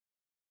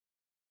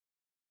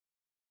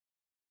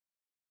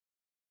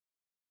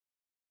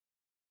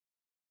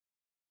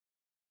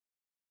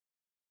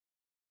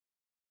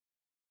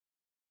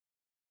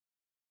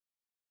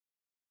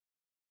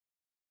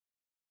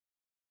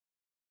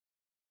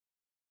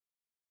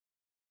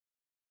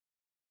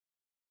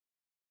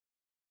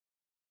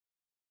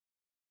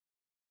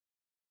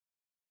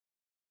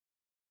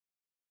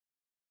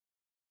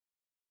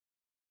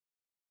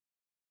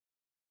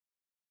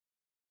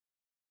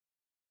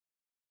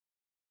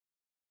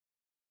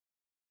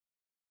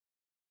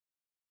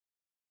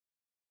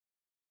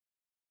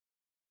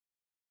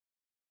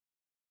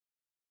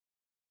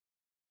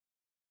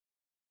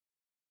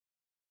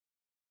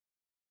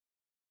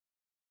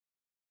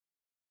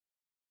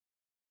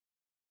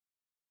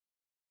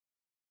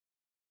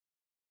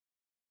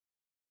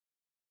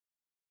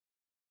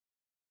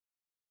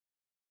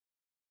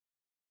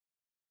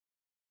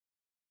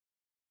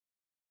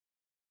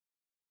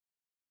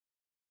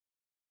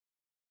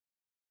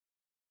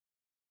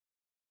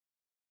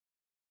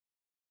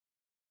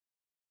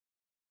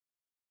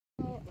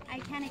I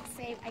can't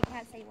say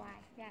why.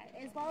 Yeah,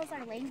 as well as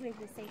our language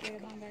is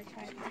sacred among our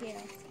tribe too.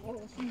 All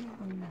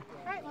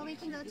right, well we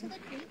can go to the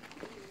creek.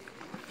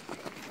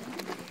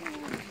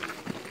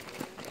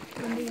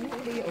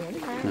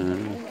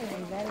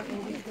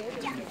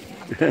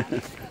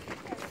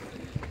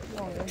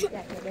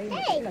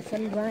 Hey. Là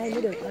sân vai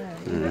mới được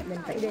mình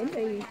phải đến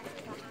đây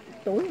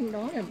tối hôm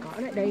đó là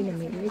ở lại đây là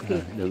mình mới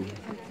kịp.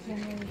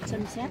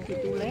 Sân xét thì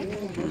toilet.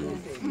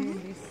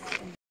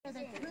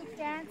 The group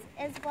dance,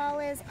 as well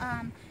as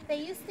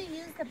they used to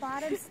use the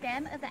bottom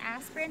stem of the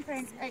aspirin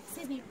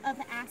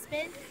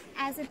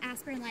as an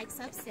aspirin-like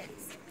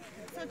substance.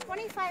 So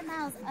 25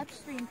 miles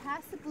upstream,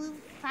 past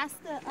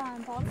the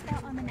bald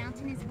spot on the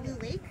mountain is Blue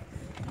Lake.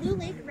 Blue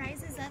Lake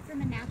rises up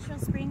from a natural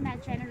spring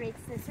that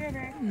generates this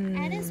river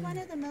and is one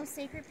of the most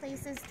sacred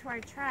places to our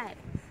tribe.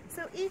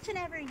 So each and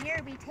every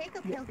year we take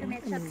a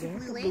pilgrimage up to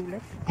Blue Lake,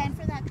 and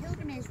for that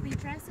pilgrimage we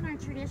dress in our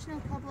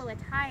traditional Pueblo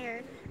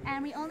attire,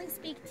 and we only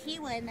speak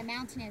Tiwa in the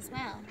mountain as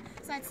well.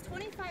 So that's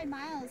 25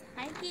 miles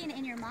hiking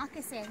in your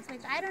moccasins,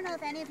 which I don't know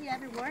if any of you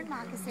ever worn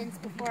moccasins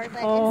before,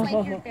 but it's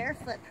like you're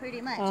barefoot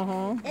pretty much.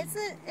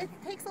 It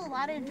takes a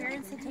lot of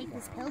endurance to take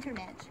this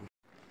pilgrimage.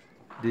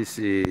 This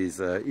is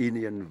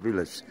Indian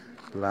village,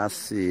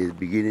 last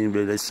beginning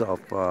village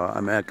of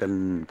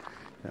American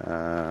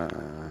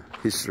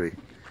history.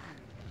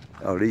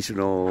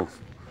 Original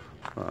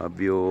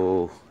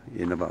built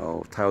in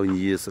about 1,000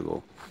 years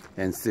ago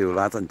and still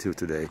lasts until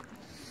today.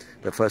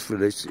 The first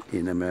village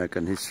in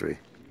American history.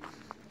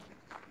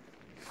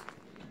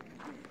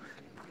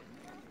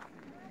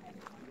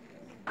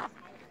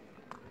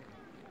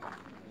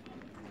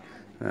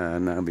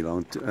 Now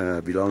belong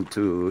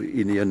to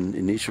Indian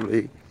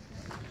initially,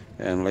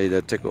 and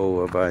later take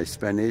over by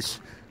Spanish.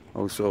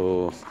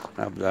 Also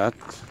after that,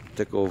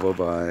 take over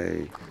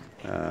by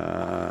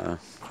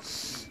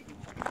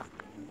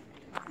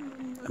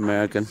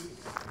American,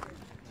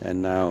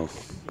 and now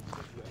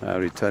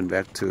return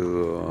back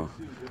to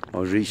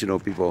original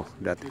people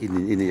that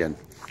in Indian.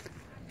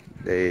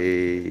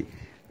 They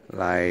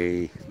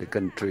like the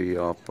country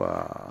of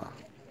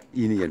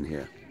Indian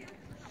here,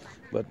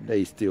 but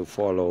they still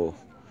follow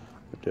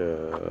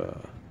the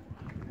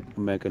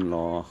American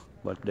law,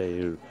 but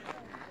they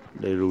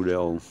rule their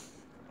own.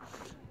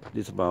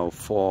 There's about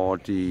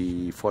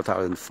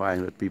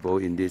 4,500 people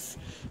in this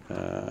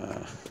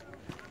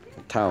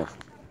town.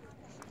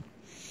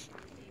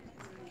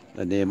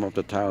 The name of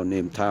the town,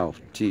 named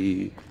Taos,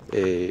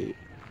 T-A-O-S.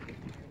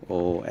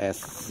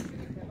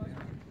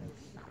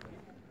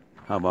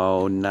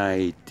 About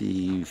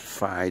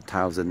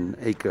 95,000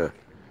 acres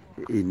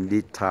in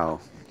this town,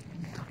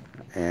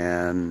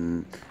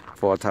 and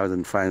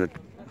 4,500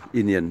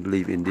 Indians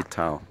live in this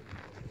town.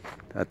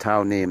 A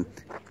town name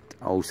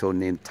also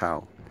named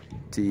Taos,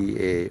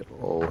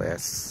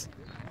 T-A-O-S.